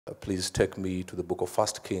Please take me to the book of 1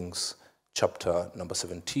 Kings, chapter number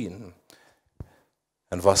 17,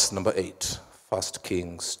 and verse number 8. 1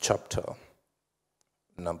 Kings, chapter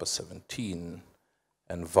number 17,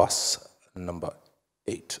 and verse number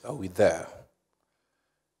 8. Are we there?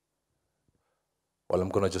 Well, I'm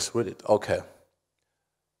going to just read it. Okay.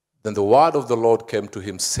 Then the word of the Lord came to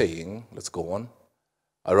him, saying, let's go on.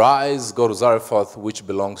 Arise, go to Zarephath, which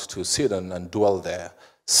belongs to Sidon, and dwell there.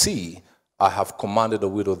 See, I have commanded a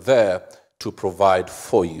widow there to provide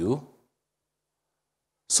for you.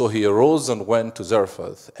 So he arose and went to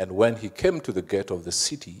Zarephath, and when he came to the gate of the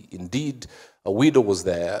city, indeed, a widow was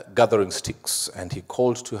there gathering sticks, and he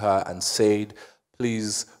called to her and said,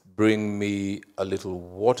 please bring me a little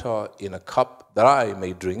water in a cup that I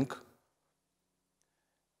may drink.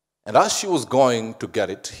 And as she was going to get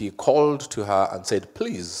it, he called to her and said,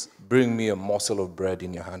 please bring me a morsel of bread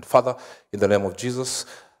in your hand. Father, in the name of Jesus,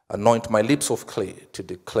 anoint my lips of clay to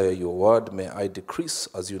declare your word. May I decrease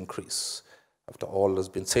as you increase. After all has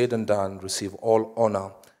been said and done, receive all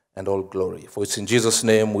honor and all glory. For it's in Jesus'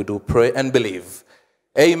 name we do pray and believe.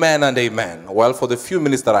 Amen and amen. Well, for the few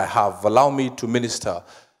minutes that I have, allow me to minister.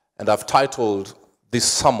 And I've titled this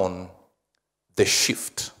sermon, The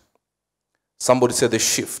Shift. Somebody say The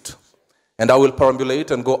Shift. And I will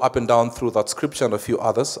perambulate and go up and down through that scripture and a few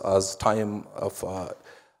others as time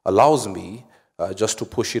allows me just to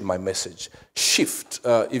push in my message. Shift,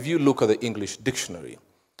 if you look at the English dictionary,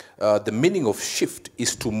 the meaning of shift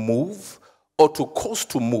is to move or to cause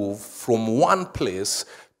to move from one place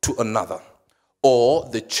to another, or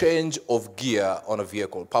the change of gear on a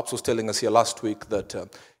vehicle. Pops was telling us here last week that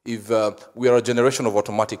if we are a generation of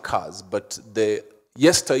automatic cars, but the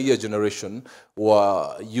yesteryear generation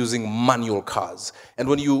were using manual cars. And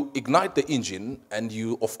when you ignite the engine, and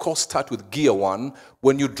you, of course, start with gear 1,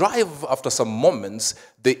 when you drive after some moments,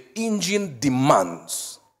 the engine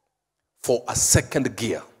demands for a second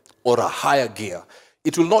gear or a higher gear.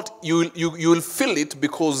 It will not, you will feel it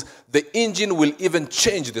because the engine will even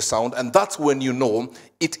change the sound, and that's when you know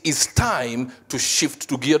it is time to shift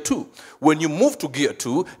to gear 2. When you move to gear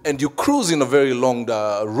 2 and you cruise in a very long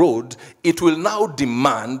road, it will now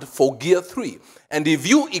demand for gear 3. And if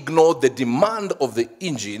you ignore the demand of the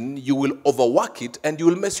engine, you will overwork it and you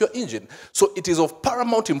will mess your engine. So it is of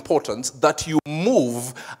paramount importance that you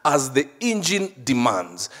move as the engine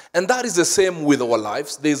demands. And that is the same with our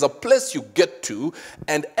lives. There is a place you get to,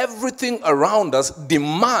 and everything around us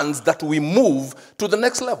demands that we move to the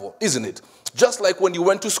next level, isn't it? Just like when you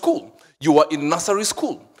went to school, you were in nursery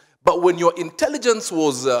school. But when your intelligence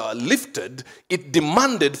was lifted, it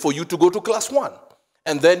demanded for you to go to class 1.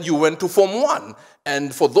 And then you went to Form 1.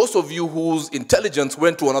 And for those of you whose intelligence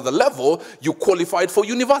went to another level, you qualified for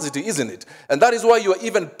university, isn't it? And that is why you are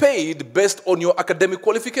even paid based on your academic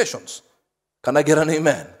qualifications. Can I get an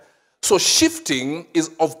amen? So shifting is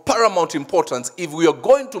of paramount importance if we are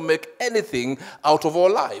going to make anything out of our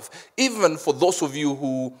life. Even for those of you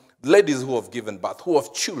who, ladies who have given birth, who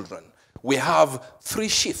have children, we have 3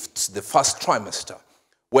 shifts the first trimester,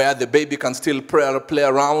 where the baby can still play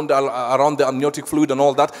around the amniotic fluid and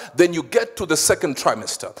all that. Then you get to the second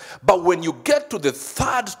trimester. But when you get to the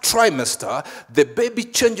third trimester, the baby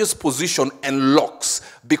changes position and locks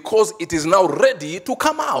because it is now ready to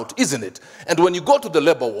come out, isn't it? And when you go to the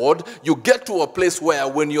labor ward, you get to a place where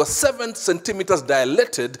when you're 7 centimeters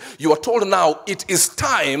dilated, you are told now it is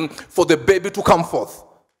time for the baby to come forth.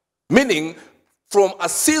 Meaning, from a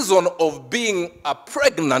season of being a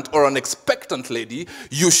pregnant or an expectant lady,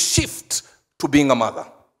 you shift to being a mother.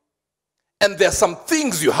 And there are some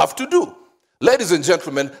things you have to do. Ladies and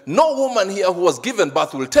gentlemen, no woman here who was given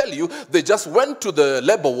birth will tell you they just went to the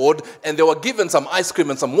labor ward and they were given some ice cream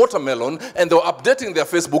and some watermelon and they were updating their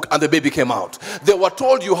Facebook and the baby came out. They were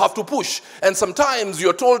told you have to push. And sometimes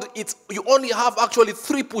you're told you only have actually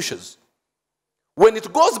 3 pushes. When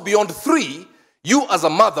it goes beyond 3, you as a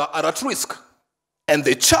mother are at risk. And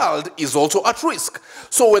the child is also at risk.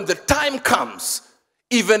 So when the time comes,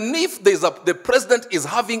 even if the president is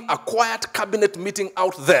having a quiet cabinet meeting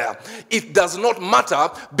out there, it does not matter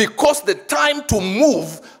because the time to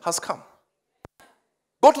move has come.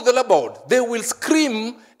 Go to the labor ward. They will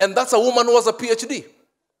scream, and that's a woman who has a PhD.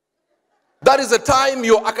 That is the time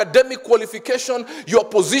your academic qualification, your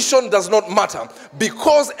position does not matter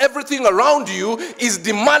because everything around you is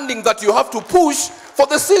demanding that you have to push for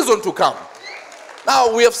the season to come.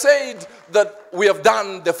 Now, we have said that we have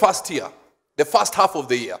done the first year, the first half of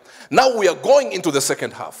the year. Now we are going into the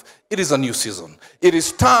second half. It is a new season. It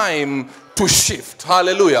is time to shift.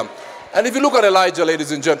 Hallelujah. And if you look at Elijah,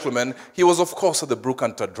 ladies and gentlemen, he was, of course, at the brook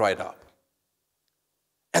and it dried up.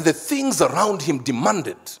 And the things around him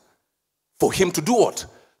demanded for him to do what?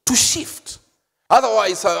 to shift.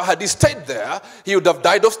 Otherwise, had he stayed there, he would have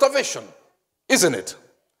died of starvation. Isn't it?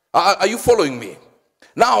 Are you following me?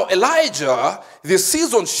 Now, Elijah, the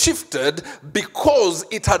season shifted because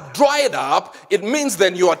it had dried up. It means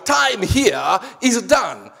then your time here is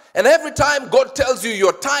done. And every time God tells you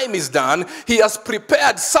your time is done, he has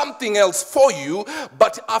prepared something else for you.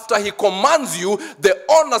 But after he commands you, the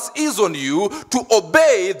onus is on you to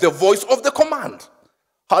obey the voice of the command.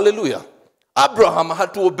 Hallelujah. Abraham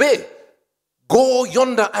had to obey. Go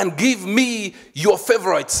yonder and give me your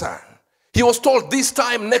favorite son. He was told this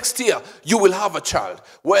time next year you will have a child.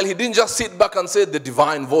 Well, he didn't just sit back and say the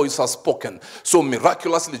divine voice has spoken. So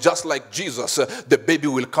miraculously, just like Jesus, the baby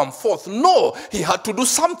will come forth. No, he had to do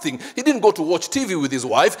something. He didn't go to watch TV with his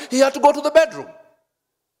wife. He had to go to the bedroom.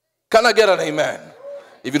 Can I get an amen?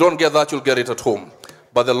 If you don't get that, you'll get it at home.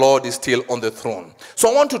 But the Lord is still on the throne. So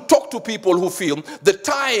I want to talk to people who feel the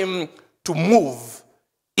time to move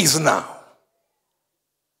is now.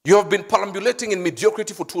 You have been perambulating in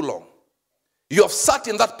mediocrity for too long. You have sat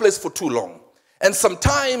in that place for too long. And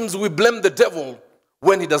sometimes we blame the devil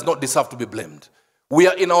when he does not deserve to be blamed. We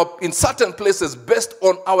are in certain places based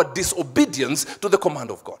on our disobedience to the command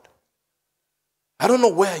of God. I don't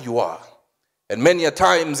know where you are. And many a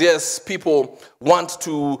times, yes, people want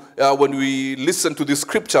to, when we listen to the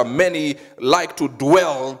scripture, many like to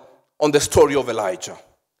dwell on the story of Elijah.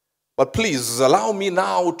 But please allow me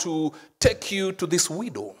now to take you to this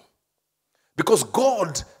widow. Because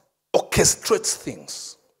God orchestrates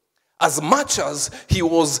things. As much as he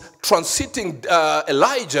was transiting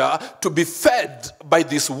Elijah to be fed by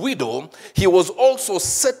this widow, he was also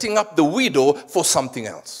setting up the widow for something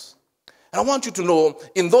else. And I want you to know,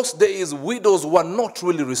 in those days, widows were not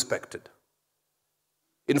really respected.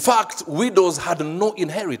 In fact, widows had no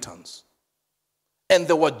inheritance. And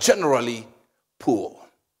they were generally poor.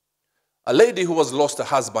 A lady who has lost a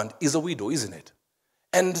husband is a widow, isn't it?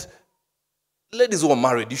 And ladies who are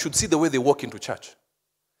married, you should see the way they walk into church.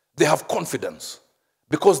 They have confidence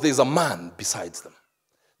because there's a man besides them.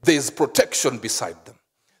 There's protection beside them.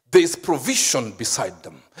 There's provision beside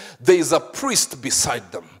them. There's a priest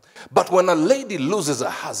beside them. But when a lady loses a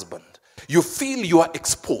husband, you feel you are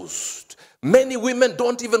exposed. Many women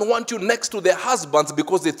don't even want you next to their husbands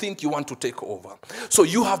because they think you want to take over. So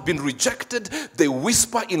you have been rejected. They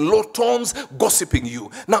whisper in low tones, gossiping you.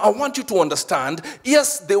 Now I want you to understand,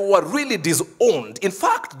 yes, they were really disowned. In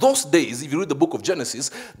fact, those days, if you read the book of Genesis,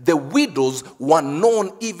 the widows were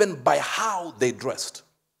known even by how they dressed.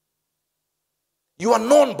 You are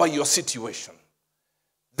known by your situation.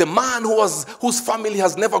 The man whose family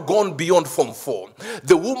has never gone beyond Form 4.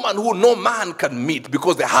 The woman who no man can meet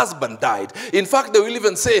because the husband died. In fact, they will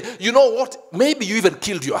even say, you know what? Maybe you even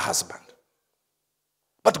killed your husband.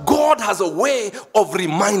 But God has a way of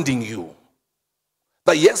reminding you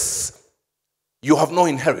that yes, you have no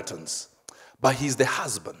inheritance, but he's the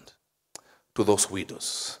husband to those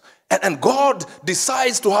widows. And God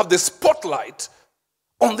decides to have the spotlight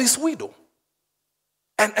on this widow.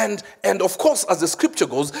 And of course, as the scripture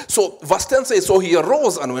goes, so verse 10 says, so he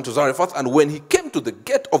arose and went to Zarephath, and when he came to the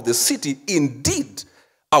gate of the city, indeed,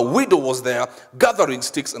 a widow was there, gathering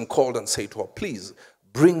sticks, and called and said to her, please,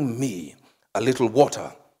 bring me a little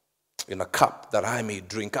water in a cup that I may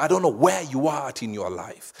drink. I don't know where you are at in your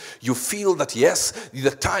life. You feel that yes, the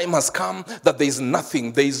time has come, that there is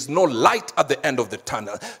nothing, there is no light at the end of the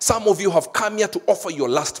tunnel. Some of you have come here to offer your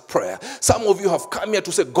last prayer. Some of you have come here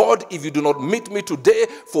to say, God, if you do not meet me today,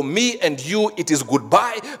 for me and you, it is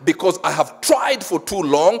goodbye, because I have tried for too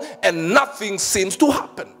long and nothing seems to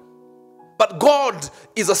happen. But God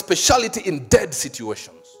is a specialty in dead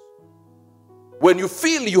situations. When you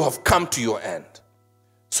feel you have come to your end.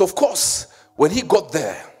 So of course, when he got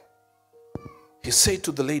there, he said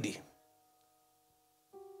to the lady,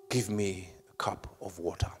 give me a cup of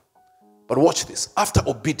water. But watch this, after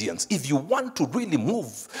obedience, if you want to really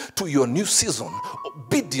move to your new season,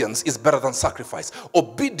 obedience is better than sacrifice.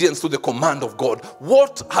 Obedience to the command of God.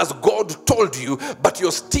 What has God told you, but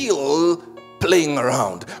you're still playing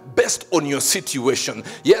around based on your situation?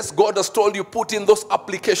 Yes, God has told you put in those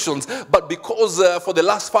applications, but because for the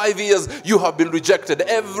last 5 years you have been rejected,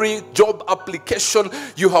 every job application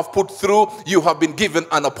you have put through, you have been given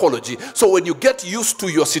an apology. So when you get used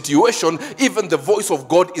to your situation, even the voice of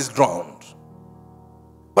God is drowned.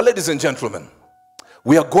 But ladies and gentlemen,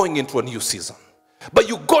 we are going into a new season. But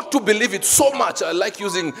you got to believe it so much. I like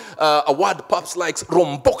using a word perhaps like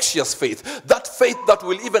rambunctious faith. That faith that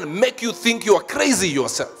will even make you think you are crazy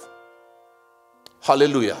yourself.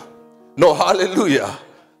 Hallelujah. No, hallelujah.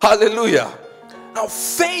 Hallelujah. Now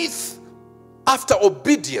faith after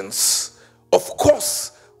obedience, of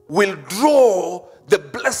course, will draw the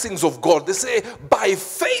blessings of God. They say, by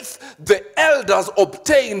faith, the elders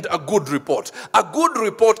obtained a good report. A good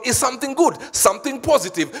report is something good, something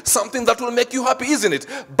positive, something that will make you happy, isn't it?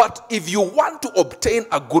 But if you want to obtain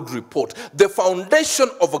a good report, the foundation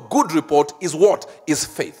of a good report is what? Is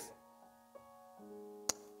faith.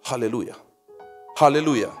 Hallelujah.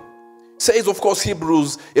 Hallelujah. Says, of course,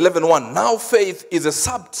 Hebrews 11:1, now faith is a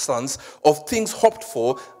substance of things hoped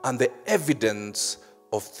for and the evidence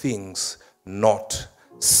of things not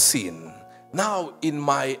seen. Now, in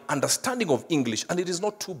my understanding of English, and it is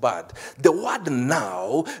not too bad, the word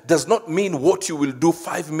now does not mean what you will do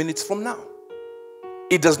 5 minutes from now.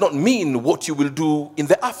 It does not mean what you will do in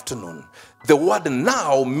the afternoon. The word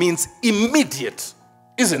now means immediate,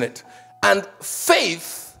 isn't it? And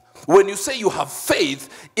faith, when you say you have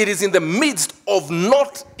faith, it is in the midst of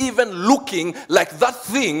not even looking like that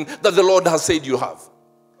thing that the Lord has said you have.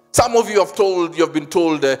 Some of you have been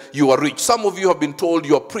told you are rich. Some of you have been told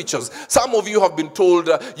you are preachers. Some of you have been told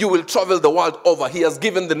you will travel the world over. He has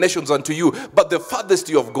given the nations unto you. But the farthest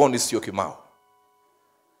you have gone is Syokimau.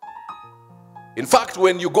 In fact,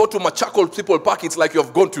 when you go to Machakol People Park, it's like you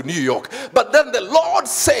have gone to New York. But then the Lord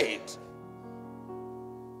said,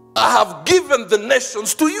 I have given the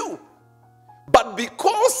nations to you. But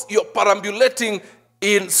because you're perambulating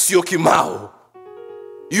in Syokimau,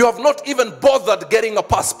 you have not even bothered getting a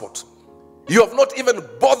passport. You have not even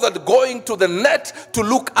bothered going to the net to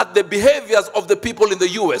look at the behaviors of the people in the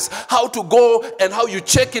US, how to go and how you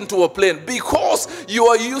check into a plane, because you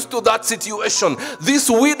are used to that situation. This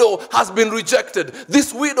widow has been rejected.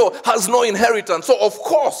 This widow has no inheritance. So of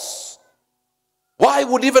course, why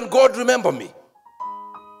would even God remember me?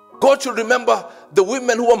 God should remember the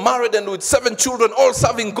women who are married and with 7 children, all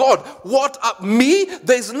serving God. What, me?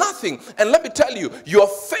 There is nothing. And let me tell you, your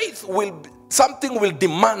faith will, something will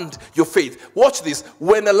demand your faith. Watch this.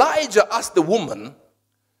 When Elijah asked the woman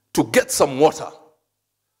to get some water,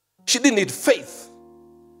 she didn't need faith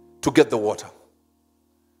to get the water.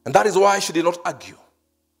 And that is why she did not argue.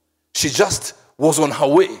 She just was on her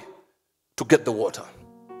way to get the water.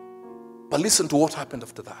 But listen to what happened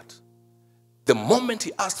after that. The moment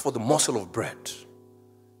he asked for the morsel of bread,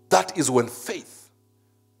 that is when faith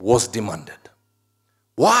was demanded.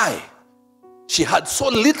 Why? She had so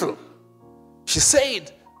little. She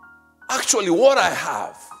said, actually what I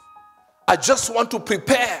have, I just want to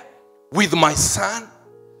prepare with my son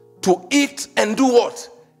to eat and do what?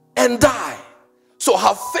 And die. So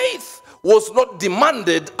her faith was not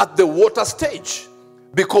demanded at the water stage.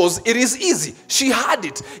 Because it is easy. She had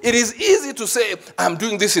it. It is easy to say, I'm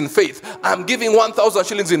doing this in faith. I'm giving 1,000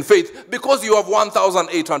 shillings in faith because you have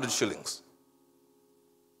 1,800 shillings.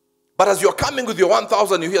 But as you're coming with your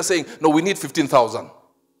 1,000, you hear saying, no, we need 15,000.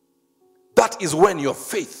 That is when your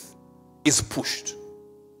faith is pushed.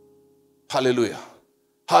 Hallelujah.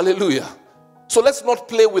 Hallelujah. So let's not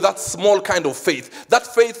play with that small kind of faith. That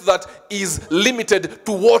faith that is limited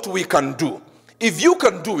to what we can do. If you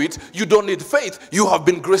can do it, you don't need faith. You have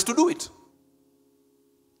been graced to do it.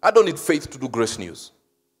 I don't need faith to do grace news.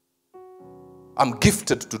 I'm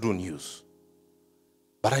gifted to do news.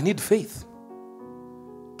 But I need faith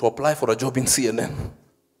to apply for a job in CNN.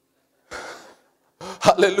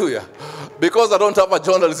 Hallelujah. Because I don't have a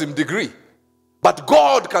journalism degree. But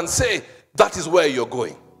God can say, that is where you're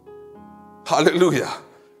going. Hallelujah.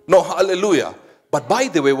 No, hallelujah. But by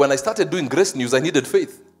the way, when I started doing grace news, I needed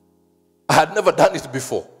faith. I had never done it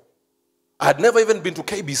before. I had never even been to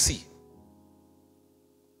KBC.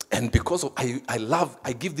 And because of,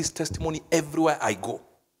 I give this testimony everywhere I go.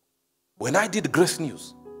 When I did grace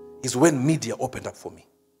news, is when media opened up for me.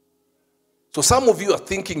 So some of you are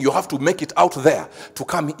thinking you have to make it out there to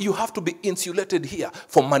come in. You have to be insulated here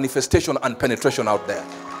for manifestation and penetration out there.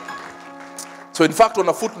 So in fact, on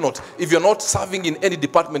a footnote, if you're not serving in any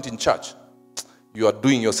department in church, you are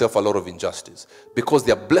doing yourself a lot of injustice, because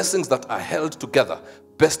there are blessings that are held together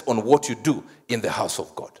based on what you do in the house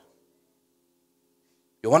of God.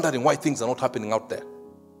 You're wondering why things are not happening out there.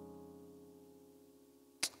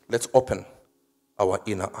 Let's open our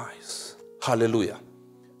inner eyes. Hallelujah.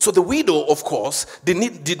 So the widow, of course,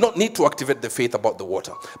 did not need to activate the faith about the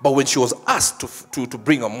water. But when she was asked to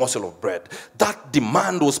bring a morsel of bread, that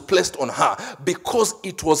demand was placed on her because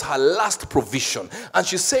it was her last provision. And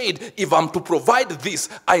she said, if I'm to provide this,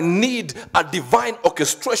 I need a divine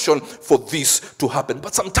orchestration for this to happen.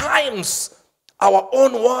 But sometimes Our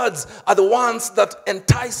own words are the ones that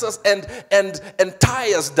entice us and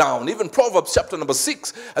tie us down. Even Proverbs chapter number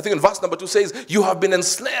 6, I think in verse number 2 says, you have been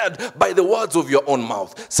ensnared by the words of your own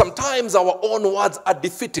mouth. Sometimes our own words are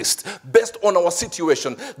defeatist based on our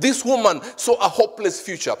situation. This woman saw a hopeless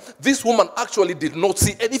future. This woman actually did not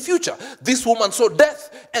see any future. This woman saw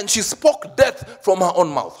death and she spoke death from her own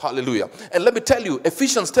mouth. Hallelujah. And let me tell you,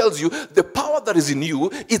 Ephesians tells you the power that is in you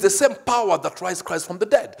is the same power that raised Christ from the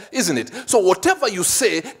dead, isn't it? So whatever you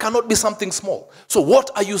say cannot be something small. So what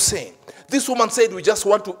are you saying? This woman said, we just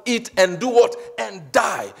want to eat and do what? And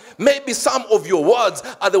die. Maybe some of your words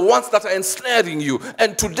are the ones that are ensnaring you.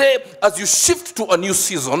 And today, as you shift to a new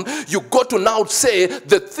season, you got to now say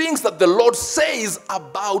the things that the Lord says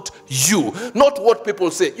about you, not what people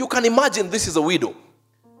say. You can imagine this is a widow,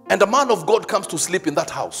 and a man of God comes to sleep in that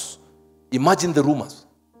house. Imagine the rumors.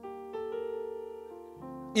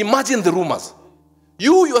 Imagine the rumors.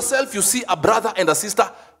 You yourself, you see a brother and a sister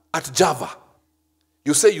at Java.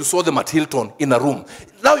 You say you saw them at Hilton in a room.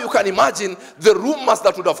 Now you can imagine the rumors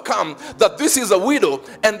that would have come that this is a widow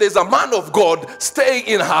and there's a man of God staying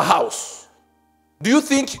in her house. Do you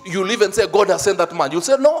think you live and say God has sent that man? You'll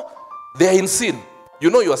say no, they are in sin. You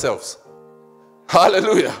know yourselves.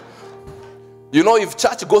 Hallelujah. You know, if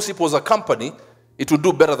church gossip was a company, it would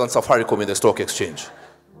do better than Safaricom in the stock exchange.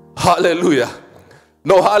 Hallelujah.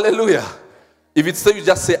 No, hallelujah. If it's so, you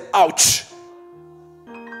just say, ouch.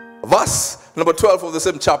 Verse number 12 of the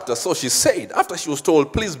same chapter. So she said, after she was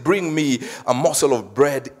told, please bring me a morsel of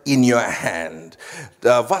bread in your hand.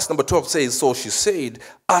 Verse number 12 says, so she said,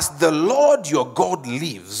 as the Lord your God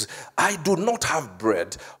lives, I do not have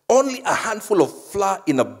bread, only a handful of flour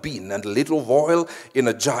in a bin and a little of oil in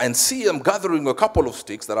a jar. And see, I'm gathering a couple of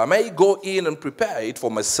sticks that I may go in and prepare it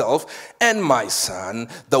for myself and my son,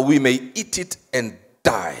 that we may eat it and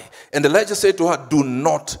die. And Elijah said to her, do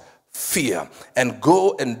not fear, and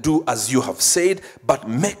go and do as you have said, but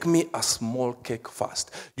make me a small cake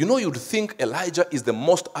first. You know, you'd think Elijah is the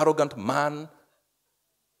most arrogant man.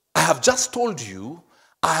 I have just told you,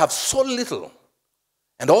 I have so little,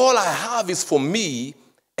 and all I have is for me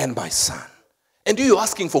and my son. And you're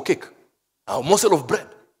asking for cake, a morsel of bread.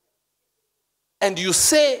 And you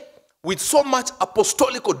say with so much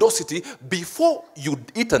apostolic audacity, before you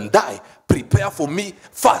eat and die, prepare for me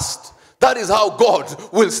first. That is how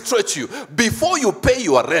God will stretch you. Before you pay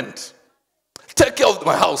your rent, take care of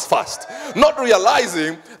my house first. Not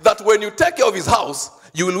realizing that when you take care of his house,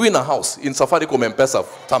 you will win a house in Safaricom M-Pesa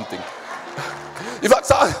something. In fact,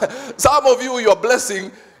 some of you, your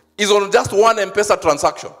blessing is on just one M-Pesa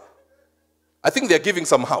transaction. I think they're giving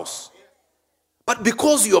some house. But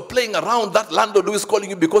because you're playing around, that landlord who is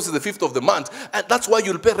calling you because it's the 5th of the month, and that's why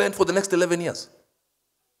you'll pay rent for the next 11 years.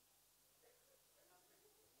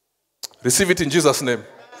 Receive it in Jesus' name.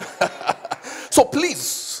 So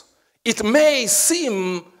please, it may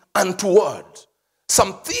seem untoward.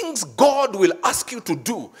 Some things God will ask you to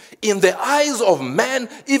do in the eyes of men,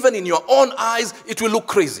 even in your own eyes, it will look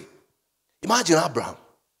crazy. Imagine Abraham.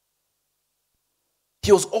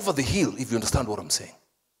 He was over the hill, if you understand what I'm saying.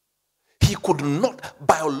 He could not,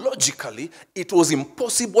 biologically, it was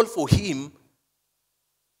impossible for him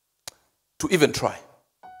to even try.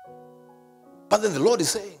 But then the Lord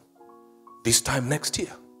is saying, this time next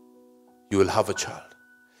year, you will have a child.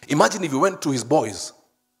 Imagine if you went to his boys,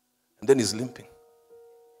 and then he's limping.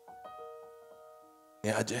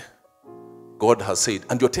 Yeah, Ajay, God has said,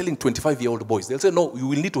 and you're telling 25-year-old boys, they'll say, no, we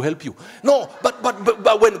will need to help you. No, but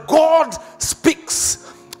when God speaks,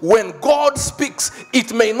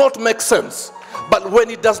 it may not make sense. But when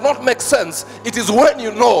it does not make sense, it is when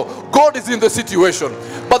you know God is in the situation.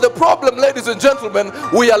 But the problem, ladies and gentlemen,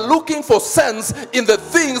 we are looking for sense in the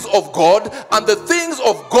things of God, and the things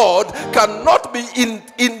of God cannot be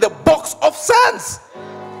in the box of sense.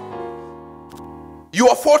 You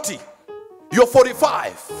are 40. You're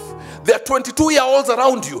 45. There are 22-year-olds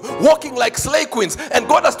around you walking like slay queens, and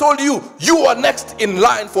God has told you, you are next in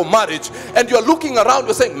line for marriage, and you're looking around,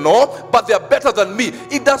 you're saying, no, but they're better than me.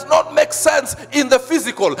 It does not make sense in the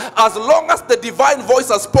physical. As long as the divine voice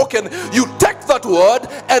has spoken, you take that word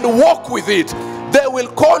and walk with it. They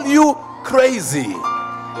will call you crazy.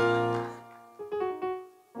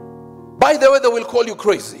 By the way, they will call you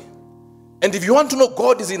crazy. And if you want to know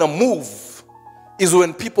God is in a move, is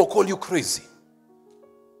when people call you crazy.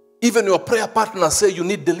 Even your prayer partners say you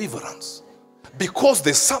need deliverance. Because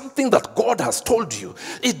there's something that God has told you.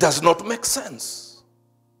 It does not make sense.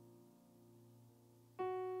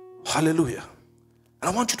 Hallelujah.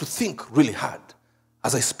 And I want you to think really hard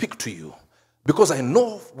as I speak to you. Because I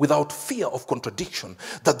know without fear of contradiction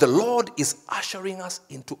that the Lord is ushering us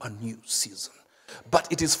into a new season.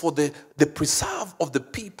 but it is for the preserve of the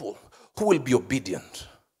people who will be obedient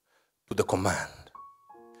to the command.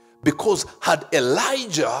 Because had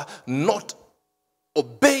Elijah not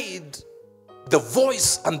obeyed the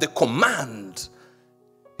voice and the command,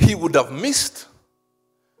 he would have missed,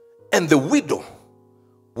 and the widow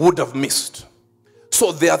would have missed.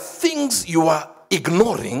 So there are things you are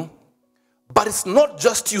ignoring, but it's not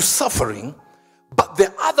just you suffering, but there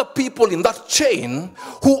are other people in that chain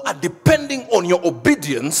who are depending on your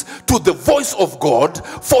obedience to the voice of God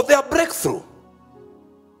for their breakthrough.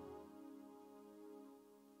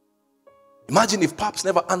 Imagine if Paps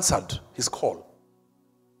never answered his call.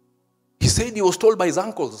 He said he was told by his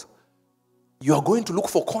uncles, you are going to look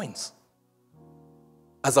for coins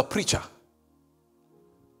as a preacher.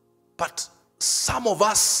 But some of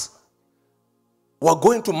us were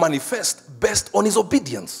going to manifest based on his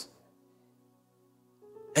obedience.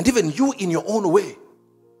 And even you in your own way.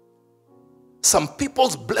 Some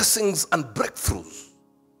people's blessings and breakthroughs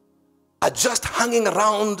are just hanging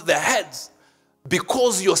around their heads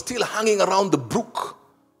because you're still hanging around the brook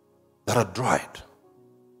that are dried.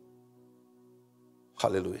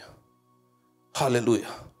 Hallelujah. Hallelujah.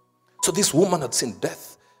 So this woman had seen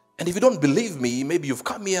death. And if you don't believe me, maybe you've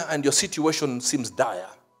come here and your situation seems dire.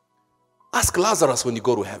 Ask Lazarus when you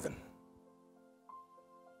go to heaven.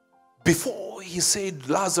 Before he said,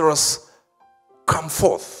 Lazarus, come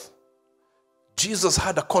forth, Jesus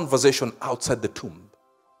had a conversation outside the tomb.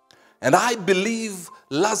 And I believe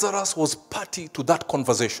Lazarus was party to that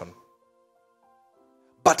conversation.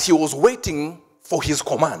 But he was waiting for his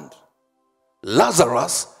command.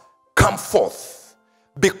 Lazarus, come forth.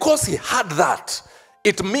 Because he had that,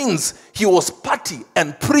 it means he was party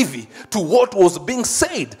and privy to what was being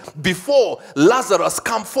said before Lazarus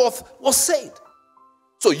come forth was said.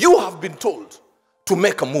 So you have been told to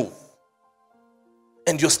make a move.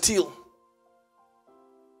 And you're still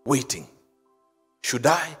waiting. Should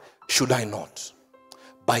I? Should I not?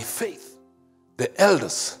 By faith, the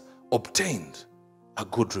elders obtained a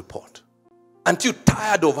good report. Aren't you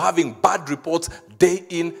tired of having bad reports day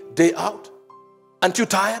in, day out? Aren't you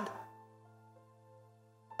tired?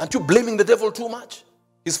 Aren't you blaming the devil too much?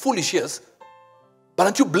 He's foolish, yes. But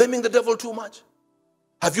aren't you blaming the devil too much?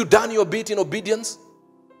 Have you done your bit in obedience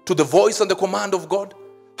to the voice and the command of God?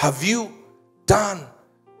 Have you done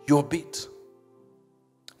your bit?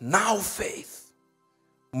 Now faith.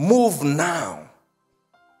 Move now.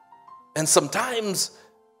 And sometimes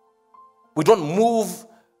we don't move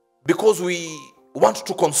because we want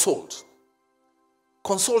to consult.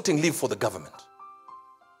 Consulting leave for the government.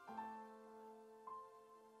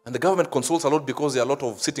 And the government consults a lot because there are a lot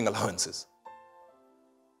of sitting allowances.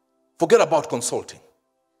 Forget about consulting.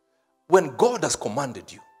 When God has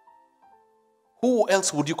commanded you, who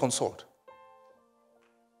else would you consult?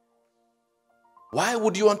 Why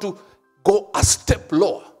would you want to go a step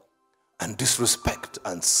lower and disrespect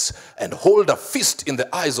and hold a fist in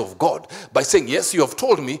the eyes of God by saying, yes, you have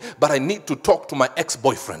told me, but I need to talk to my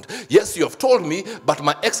ex-boyfriend. Yes, you have told me, but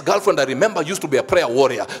my ex-girlfriend, I remember, used to be a prayer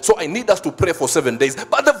warrior. So I need us to pray for 7 days.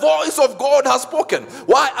 But the voice of God has spoken.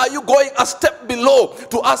 Why are you going a step below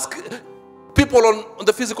to ask people on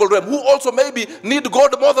the physical realm who also maybe need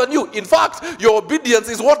God more than you? In fact, your obedience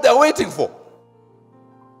is what they're waiting for.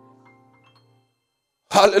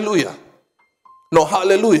 Hallelujah. No,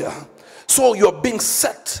 hallelujah. So you're being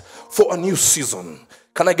set for a new season.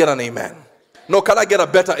 Can I get an amen? No, can I get a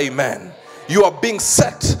better amen? You are being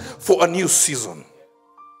set for a new season.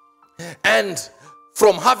 And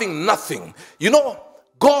from having nothing, you know,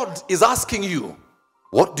 God is asking you,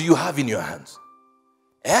 what do you have in your hands?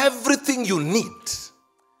 Everything you need.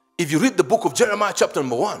 If you read the book of Jeremiah chapter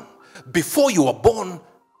number 1, before you were born,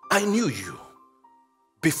 I knew you.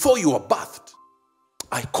 Before you were birthed,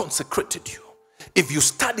 I consecrated you. If you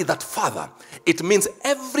study that further, it means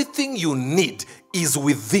everything you need is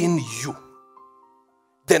within you.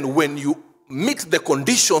 Then when you meet the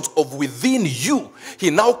conditions of within you, he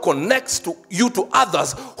now connects you to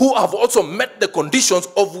others who have also met the conditions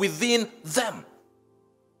of within them.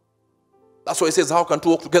 That's why he says, how can two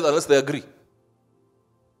walk together unless they agree?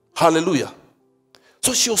 Hallelujah.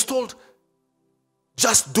 So she was told,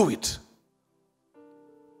 just do it.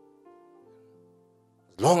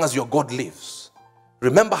 As long as your God lives.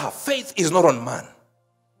 Remember, her faith is not on man.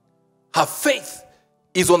 Her faith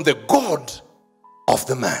is on the God of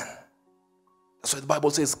the man. That's why the Bible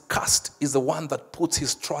says, cursed is the one that puts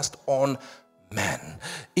his trust on man.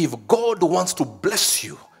 If God wants to bless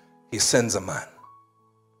you, he sends a man.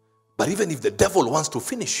 But even if the devil wants to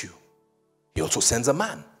finish you, he also sends a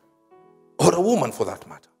man. Or a woman for that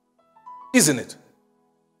matter. Isn't it?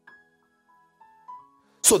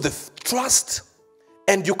 So the trust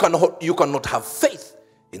And you cannot have faith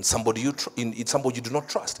in somebody in somebody you do not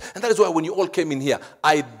trust. And that is why when you all came in here,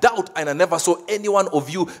 I doubt and I never saw any one of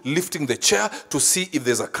you lifting the chair to see if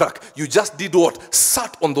there's a crack. You just did what?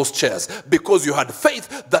 Sat on those chairs because you had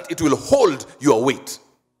faith that it will hold your weight.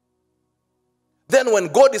 Then when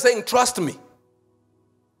God is saying, trust me,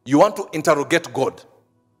 you want to interrogate God.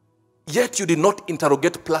 Yet you did not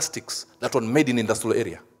interrogate plastics that were made in industrial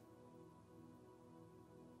area.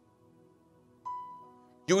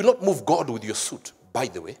 You will not move God with your suit, by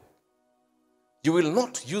the way. You will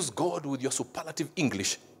not use God with your superlative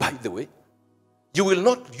English, by the way. You will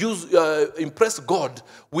not impress God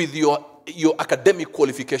with your academic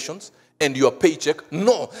qualifications and your paycheck.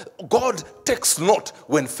 No, God takes note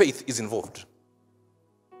when faith is involved.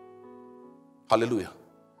 Hallelujah.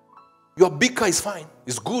 Your big car is fine.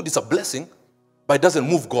 It's good. It's a blessing. But it doesn't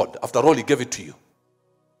move God. After all, He gave it to you.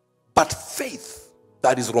 But faith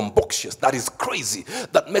that is rambunctious, that is crazy,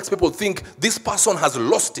 that makes people think this person has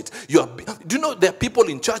lost it. Do you know there are people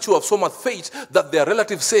in church who have so much faith that their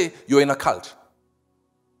relatives say you're in a cult?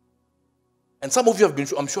 And some of you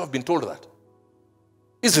I'm sure have been told that.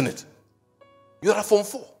 Isn't it? You're a Form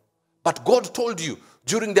 4. But God told you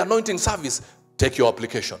during the anointing service, take your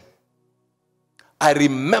application. I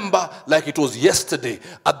remember like it was yesterday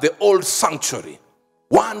at the old sanctuary,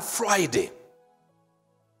 one Friday.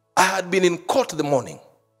 I had been in court the morning,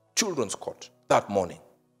 children's court, that morning,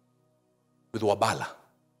 with Wabala.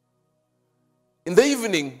 In the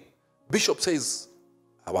evening, Bishop says,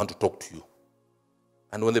 I want to talk to you.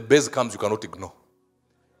 And when the base comes, you cannot ignore.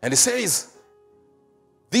 And he says,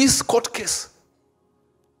 this court case,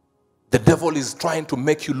 the devil is trying to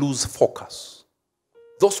make you lose focus.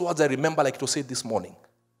 Those words I remember like it was said this morning.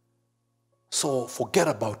 So forget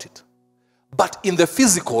about it. But in the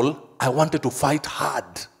physical, I wanted to fight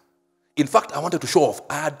hard. In fact, I wanted to show off.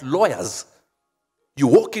 I had lawyers. You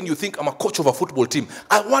walk in, you think I'm a coach of a football team.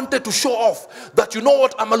 I wanted to show off that, you know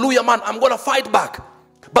what, I'm a lawyer man, I'm going to fight back.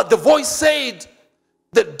 But the voice said,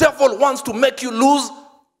 the devil wants to make you lose.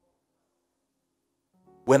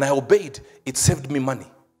 When I obeyed, it saved me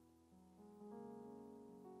money.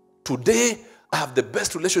 Today, I have the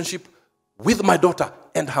best relationship with my daughter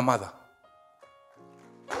and her mother.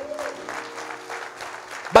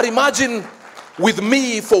 But imagine with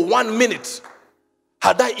me for 1 minute,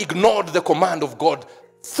 had I ignored the command of God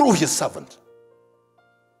through His servant.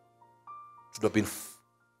 It would have been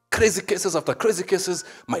crazy cases after crazy cases,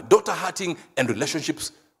 my daughter hurting and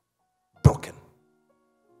relationships broken.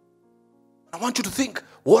 I want you to think,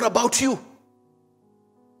 what about you?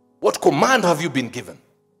 What command have you been given?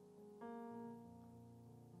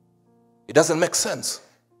 It doesn't make sense.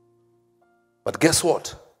 But guess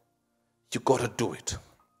what? You got to do it.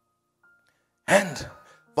 And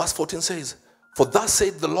verse 14 says, for thus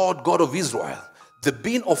saith the Lord God of Israel, the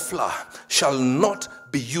bin of flour shall not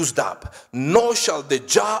be used up, nor shall the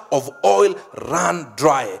jar of oil run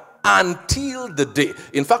dry until the day.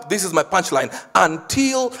 In fact, this is my punchline.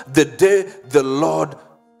 Until the day the Lord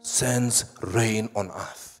sends rain on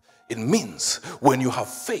earth. It means when you have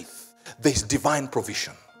faith, there is divine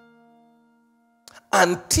provision.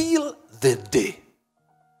 Until the day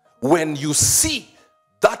when you see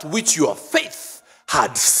that which your faith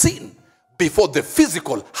had seen before the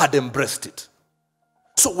physical had embraced it.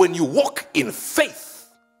 So when you walk in faith,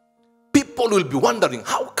 people will be wondering,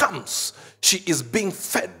 how comes she is being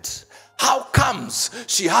fed? How comes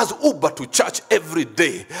she has Uber to church every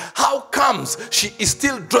day? How comes she is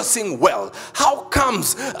still dressing well? How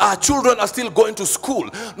comes our children are still going to school?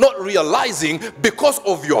 Not realizing because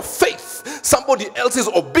of your faith, somebody else's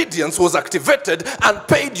obedience was activated and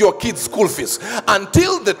paid your kids' school fees.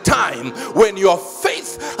 Until the time when your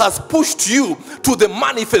faith has pushed you to the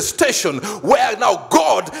manifestation where now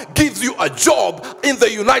God gives you a job in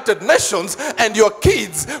the United Nations and your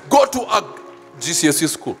kids go to a GCSE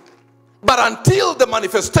school. But until the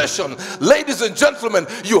manifestation, ladies and gentlemen,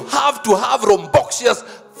 you have to have rambunctious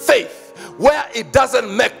faith where it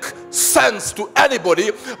doesn't make sense to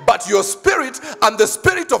anybody, but your spirit and the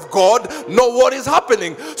Spirit of God know what is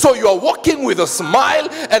happening. So you are walking with a smile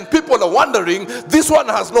and people are wondering, this one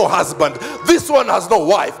has no husband, this one has no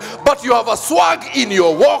wife, but you have a swag in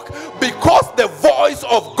your walk because the voice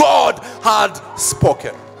of God had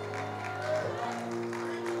spoken.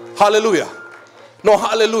 Hallelujah. No,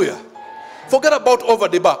 hallelujah. Forget about over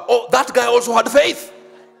the bar. Oh, that guy also had faith.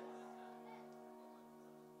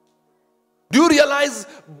 Do you realize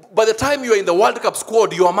by the time you are in the World Cup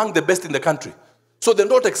squad, you are among the best in the country? So they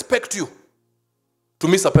don't expect you to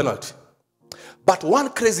miss a penalty. But one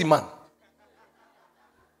crazy man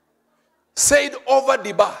said over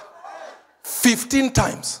the bar 15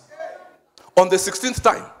 times. On the 16th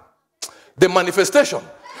time, the manifestation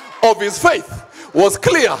of his faith was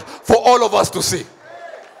clear for all of us to see.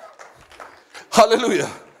 Hallelujah.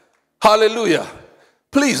 Hallelujah.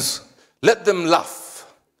 Please, let them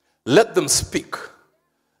laugh. Let them speak.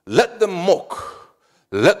 Let them mock.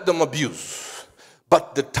 Let them abuse.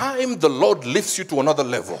 But the time the Lord lifts you to another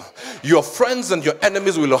level, your friends and your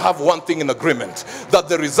enemies will have one thing in agreement, that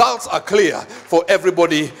the results are clear for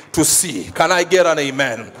everybody to see. Can I get an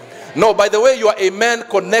amen? No, by the way, your amen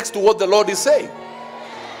connects to what the Lord is saying.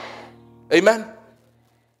 Amen.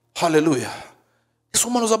 Hallelujah. This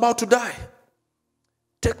woman was about to die.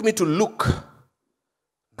 Take me to Luke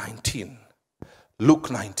 19. Luke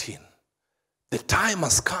 19. The time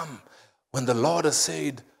has come when the Lord has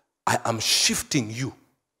said, I am shifting you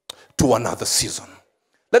to another season.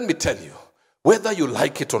 Let me tell you, whether you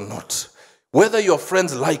like it or not, whether your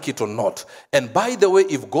friends like it or not, and by the way,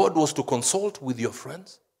 if God was to consult with your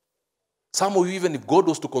friends, some of you, even if God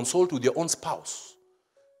was to consult with your own spouse,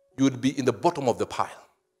 you would be in the bottom of the pile.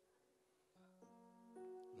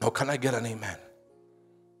 Now, can I get an amen?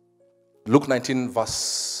 Luke 19,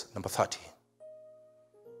 verse number 30.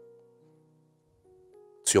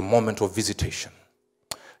 It's your moment of visitation.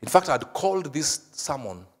 In fact, I'd called this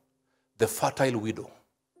sermon the fertile widow.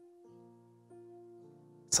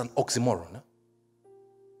 It's an oxymoron. Eh?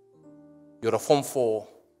 You're a Form 4,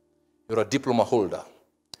 you're a diploma holder,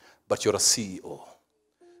 but you're a CEO.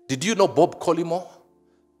 Did you know Bob Collymore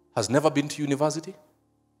has never been to university?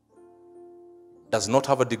 Does not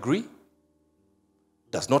have a degree?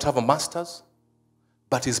 Does not have a master's?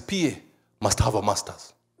 But his PA must have a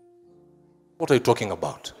master's. What are you talking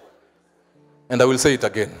about? And I will say it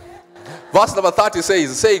again. Verse number 30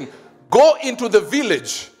 saying, go into the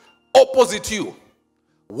village opposite you,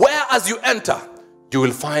 where as you enter, you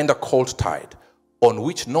will find a colt tied, on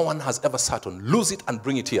which no one has ever sat on. Lose it and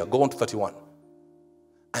bring it here. Go on to 31.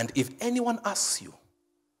 And if anyone asks you,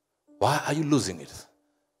 why are you losing it?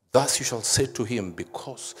 Thus you shall say to him,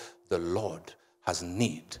 because the Lord has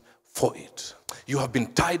need for it. You have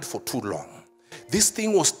been tied for too long. This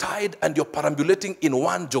thing was tied and you're perambulating in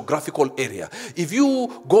one geographical area. If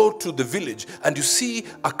you go to the village and you see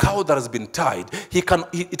a cow that has been tied, it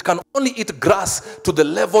can only eat grass to the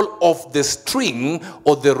level of the string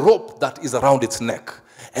or the rope that is around its neck.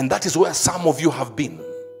 And that is where some of you have been.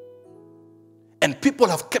 And people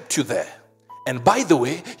have kept you there. And by the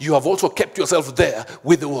way, you have also kept yourself there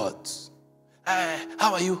with the words.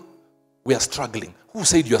 How are you? We are struggling. Who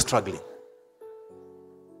said you are struggling?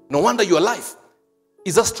 No wonder your life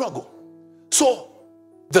is a struggle. So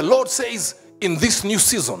the Lord says in this new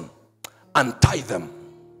season, untie them.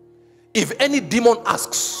 If any demon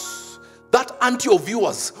asks, that auntie of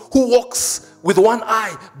yours who walks with one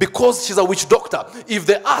eye because she's a witch doctor, if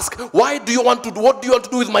they ask, what do you want to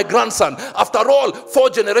do with my grandson? After all, 4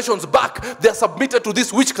 generations back, they're submitted to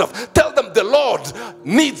this witchcraft. Tell them the Lord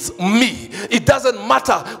needs me. It doesn't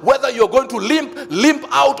matter whether you're going to limp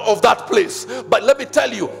out of that place. But let me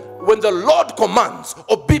tell you, when the Lord commands,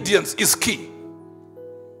 obedience is key.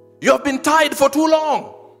 You have been tied for too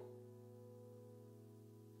long.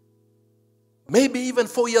 Maybe even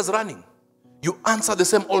 4 years running. You answer the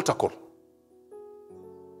same altar call.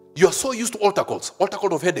 You are so used to altar calls. Altar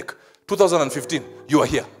call of headache. 2015, you are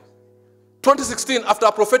here. 2016, after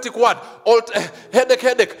a prophetic word,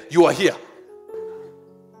 headache, you are here.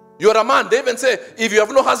 You are a man. They even say, if you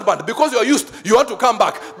have no husband, because you are used, you want to come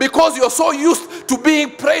back. Because you are so used to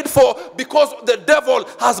being prayed for, because the devil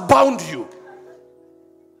has bound you.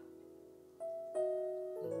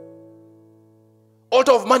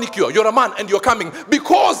 Altar of manicure, you're a man and you're coming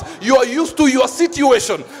because you are used to your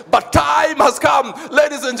situation. But time has come,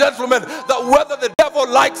 ladies and gentlemen, that whether the devil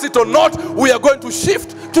likes it or not, we are going to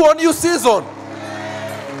shift to a new season.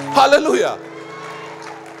 Hallelujah.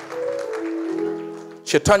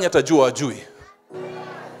 Shetani atajua ajui.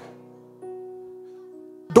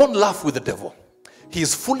 Don't laugh with the devil. He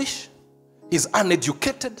is foolish. He's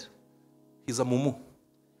uneducated. He's a mumu.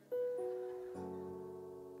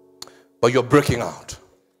 But you're breaking out.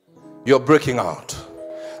 You're breaking out.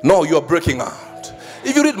 No, you're breaking out.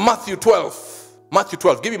 If you read Matthew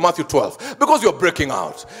 12, give me Matthew 12, because you're breaking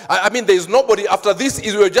out. I mean, there is nobody after this.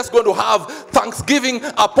 We're just going to have thanksgiving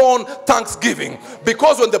upon thanksgiving.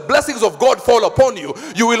 Because when the blessings of God fall upon you,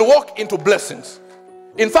 you will walk into blessings.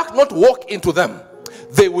 In fact, not walk into them.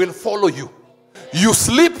 They will follow you. You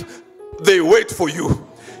sleep, they wait for you.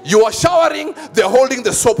 You are showering, they're holding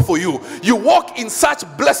the soap for you. You walk in such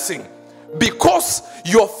blessing because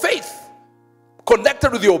your faith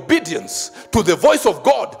connected with your obedience to the voice of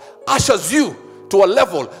God ushers you to a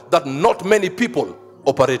level that not many people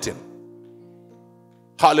operate in.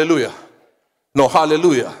 Hallelujah. No,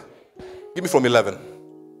 hallelujah. Give me from 11.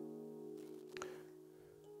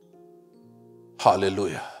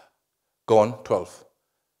 Hallelujah. Go on, 12.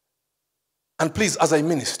 And please, as I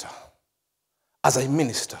minister,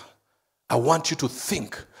 I want you to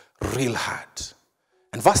think real hard.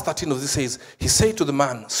 And verse 13 of this says, he said to the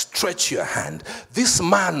man, stretch your hand. This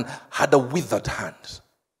man had a withered hand.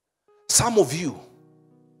 Some of you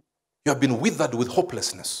have been withered with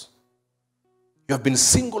hopelessness. You have been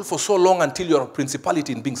single for so long until you're a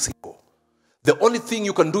principality in being single. The only thing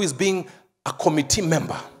you can do is being a committee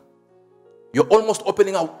member. You're almost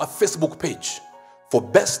opening a Facebook page for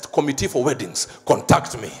best committee for weddings.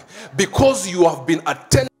 Contact me. Because you have been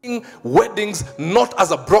attending weddings not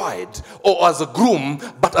as a bride or as a groom,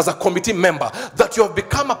 but as a committee member, that you have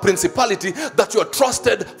become a principality, that you are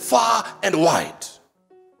trusted far and wide.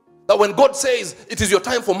 That when God says it is your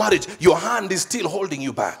time for marriage, your hand is still holding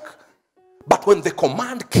you back. But when the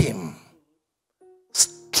command came,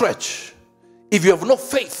 stretch. If you have no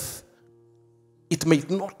faith, it may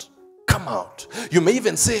not come out. You may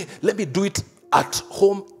even say, let me do it at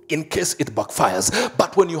home in case it backfires.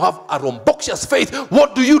 But when you have a rambunctious faith,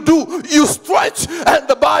 what do? You stretch. And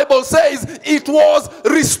the Bible says it was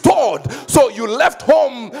restored. So you left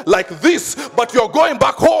home like this, but you're going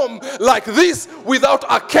back home like this without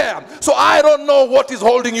a care. So I don't know what is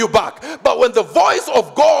holding you back. But when the voice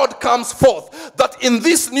of God comes forth, that in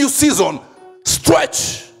this new season,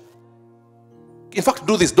 stretch. In fact,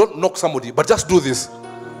 do this. Don't knock somebody, but just do this.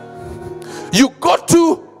 You got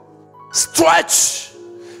to stretch.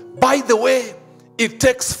 By the way, it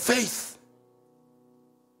takes faith.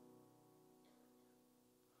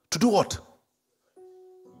 To do what?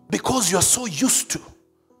 Because you're so used to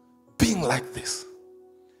being like this.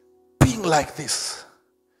 Being like this.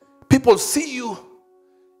 People see you,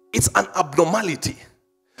 it's an abnormality.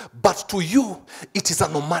 But to you, it is a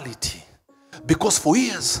normality. Because for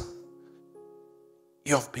years,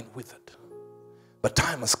 you have been withered. But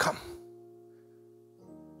time has come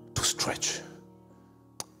to stretch.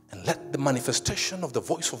 And let the manifestation of the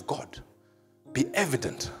voice of God be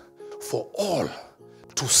evident for all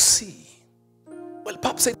to see. Well,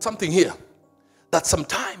 Pap said something here, that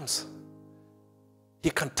sometimes he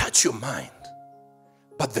can touch your mind,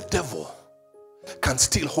 but the devil can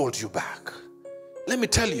still hold you back. Let me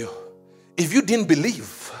tell you, if you didn't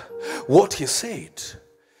believe what he said,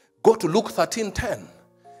 go to Luke 13:10,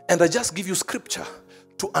 and I just give you scripture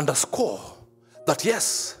to underscore that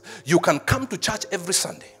yes, you can come to church every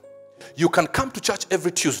Sunday. You can come to church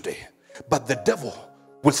every Tuesday, but the devil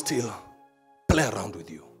will still play around with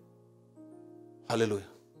you. Hallelujah.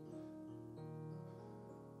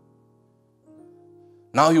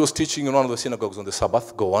 Now he was teaching in one of the synagogues on the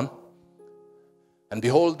Sabbath. Go on. And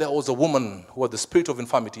behold, there was a woman who had the spirit of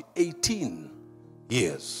infirmity 18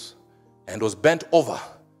 years and was bent over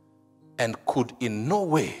and could in no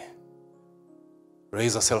way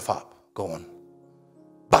raise herself up. Go on.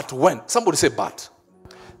 But when, somebody say but.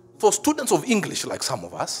 For students of English like some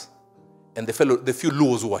of us, and the few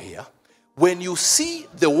Luos who are here, when you see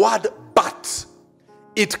the word but,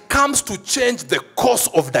 it comes to change the course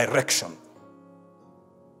of direction.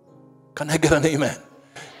 Can I get an amen?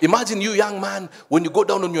 Imagine you, young man, when you go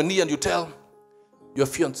down on your knee and you tell your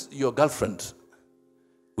fiancé, your girlfriend,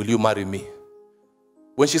 will you marry me?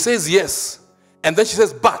 When she says yes, and then she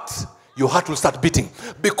says but, your heart will start beating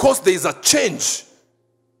because there is a change.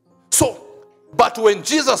 So, but when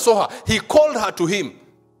Jesus saw her, he called her to him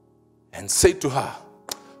and said to her,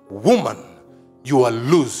 woman, you are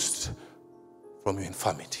loosed from your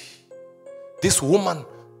infirmity. This woman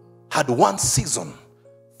had one season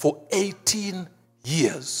for 18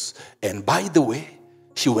 years. And by the way,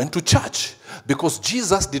 she went to church because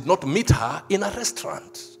Jesus did not meet her in a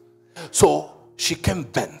restaurant. So she came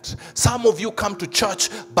bent. Some of you come to church,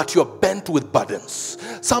 but you're bent with burdens.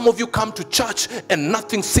 Some of you come to church and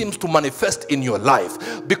nothing seems to manifest in your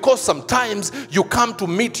life. Because sometimes you come to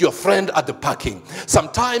meet your friend at the parking.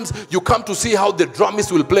 Sometimes you come to see how the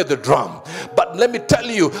drummist will play the drum. But let me tell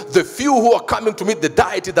you, the few who are coming to meet the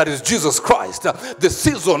deity that is Jesus Christ, the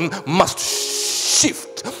season must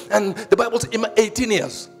shift. And the Bible says 18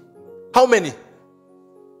 years. How many?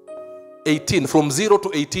 18. From 0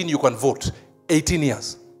 to 18 you can vote. 18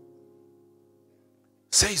 years.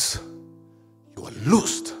 Says, you are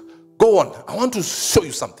loosed. Go on. I want to show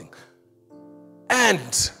you something.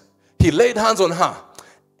 And he laid hands on her.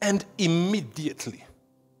 And immediately.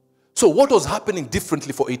 So what was happening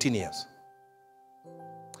differently for 18 years?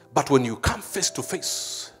 But when you come face to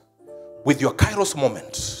face with your Kairos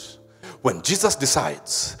moment, when Jesus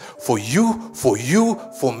decides, for you, for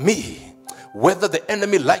me, whether the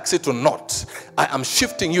enemy likes it or not, I am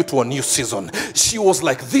shifting you to a new season. She was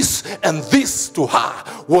like this, and this to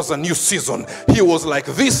her was a new season. He was like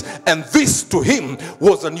this, and this to him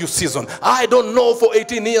was a new season. I don't know for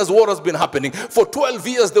 18 years what has been happening. For 12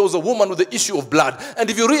 years there was a woman with the issue of blood, and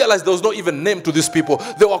if you realize there was no even name to these people,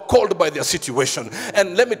 they were called by their situation.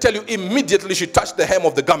 And let me tell you, immediately she touched the hem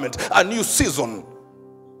of the garment, a new season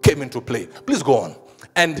came into play. Please go on.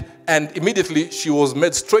 And immediately she was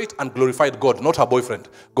made straight and glorified God, not her boyfriend.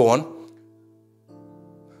 Go on.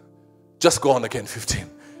 Just go on again, 15.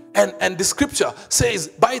 And the scripture says,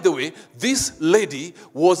 by the way, this lady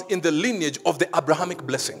was in the lineage of the Abrahamic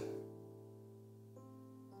blessing.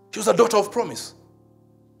 She was a daughter of promise.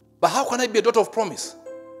 But how can I be a daughter of promise?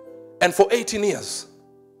 And for 18 years,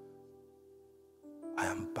 I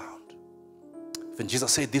am bound. When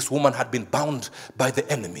Jesus said this woman had been bound by the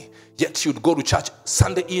enemy, yet she would go to church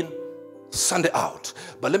Sunday in, Sunday out.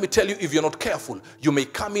 But let me tell you, if you're not careful, you may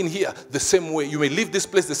come in here the same way. You may leave this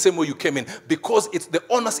place the same way you came in, because it's the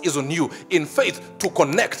onus is on you in faith to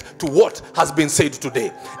connect to what has been said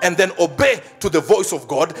today, and then obey to the voice of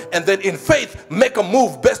God, and then in faith make a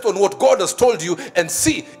move based on what God has told you, and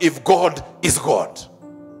see if God is God.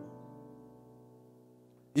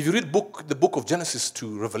 If you read the book of Genesis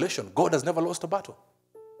to Revelation, God has never lost a battle.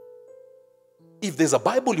 If there's a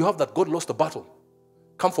Bible you have that God lost a battle,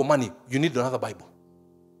 come for money, you need another Bible.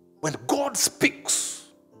 When God speaks,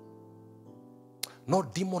 no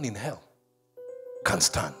demon in hell can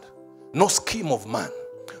stand. No scheme of man.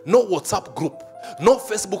 No WhatsApp group. No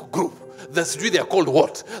Facebook group. That's really, they are called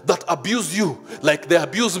what? That abuse you like they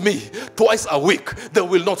abuse me twice a week. They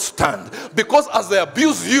will not stand. Because as they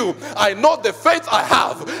abuse you, I know the faith I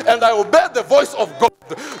have, and I obey the voice of God.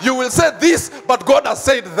 You will say this, but God has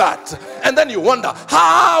said that. And then you wonder,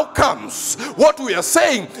 how comes what we are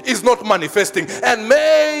saying is not manifesting? And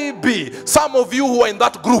maybe some of you who are in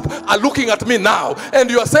that group are looking at me now, and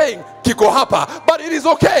you are saying, Kiko hapa, but it is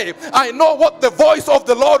okay. I know what the voice of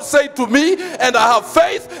the Lord said to me, and I have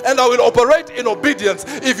faith, and I will operate in obedience.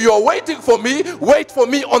 If you are waiting for me, wait for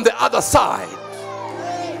me on the other side.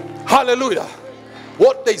 Hallelujah.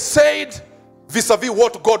 What they said vis-a-vis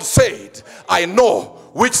what God said, I know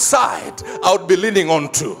which side I would be leaning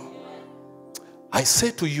on to. I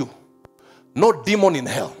say to you, no demon in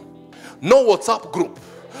hell, no WhatsApp group,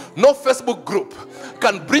 no Facebook group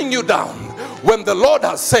can bring you down when the Lord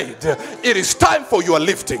has said it is time for your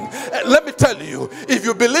lifting. And let me tell you, if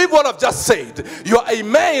you believe what I've just said, your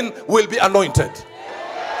amen will be anointed.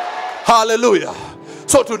 Hallelujah.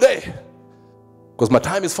 So today, because my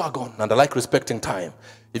time is far gone and I like respecting time.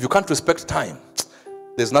 If you can't respect time,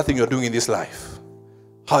 there's nothing you're doing in this life.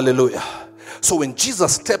 Hallelujah. So when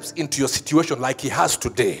Jesus steps into your situation like he has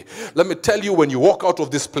today, let me tell you, when you walk out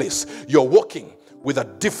of this place, you're walking with a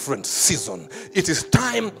different season. It is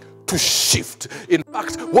time to shift. In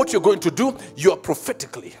fact, what you're going to do, you are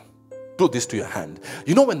prophetically do this to your hand.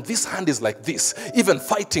 You know, when this hand is like this, even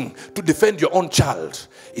fighting to defend your own child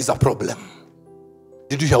is a problem.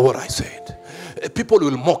 Did you hear what I said? People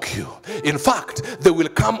will mock you. In fact, they will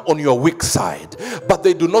come on your weak side, but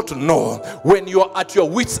they do not know when you are at your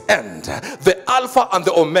wit's end, the Alpha and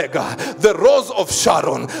the Omega, the Rose of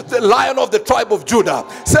Sharon, the Lion of the tribe of Judah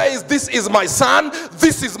says, this is my son,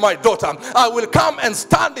 this is my daughter. I will come and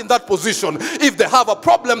stand in that position. If they have a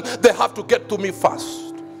problem, they have to get to me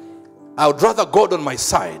first. I would rather God on my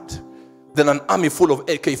side than an army full of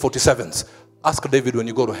AK-47s. Ask David when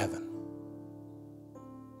you go to heaven.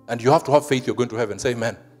 And you have to have faith you're going to heaven. Say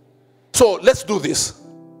amen. So let's do this.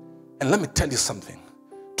 And let me tell you something.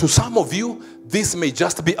 To some of you, this may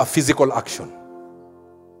just be a physical action.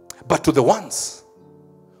 But to the ones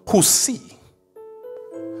who see,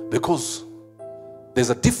 because there's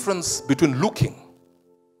a difference between looking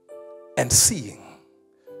and seeing.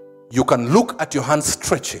 You can look at your hand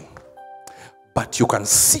stretching, but you can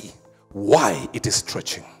see why it is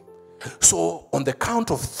stretching. So on the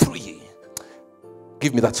count of 3,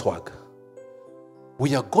 give me that swag.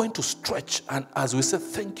 We are going to stretch, and as we say,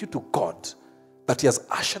 thank you to God that he has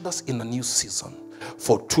ushered us in a new season.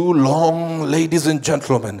 For too long, ladies and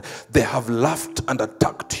gentlemen, they have laughed and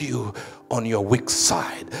attacked you on your weak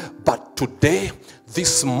side. But today,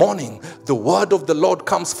 this morning, the word of the Lord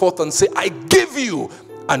comes forth and say, I give you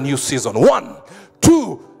a new season. 1,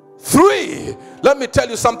 2, 3. Let me tell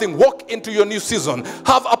you something. Walk into your new season.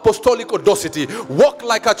 Have apostolic audacity. Walk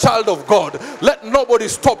like a child of God. Let nobody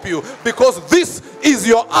stop you, because this is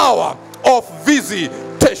your hour of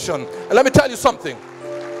visitation. And let me tell you something.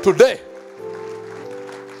 Today,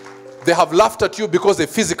 they have laughed at you because they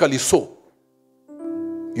physically saw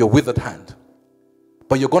your withered hand.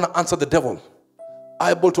 But you're going to answer the devil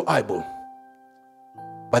eyeball to eyeball,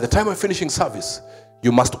 By the time we're finishing service,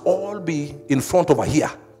 you must all be in front over here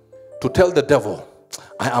to tell the devil,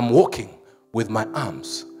 I am walking with my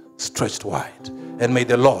arms stretched wide. And may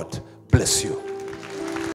the Lord bless you.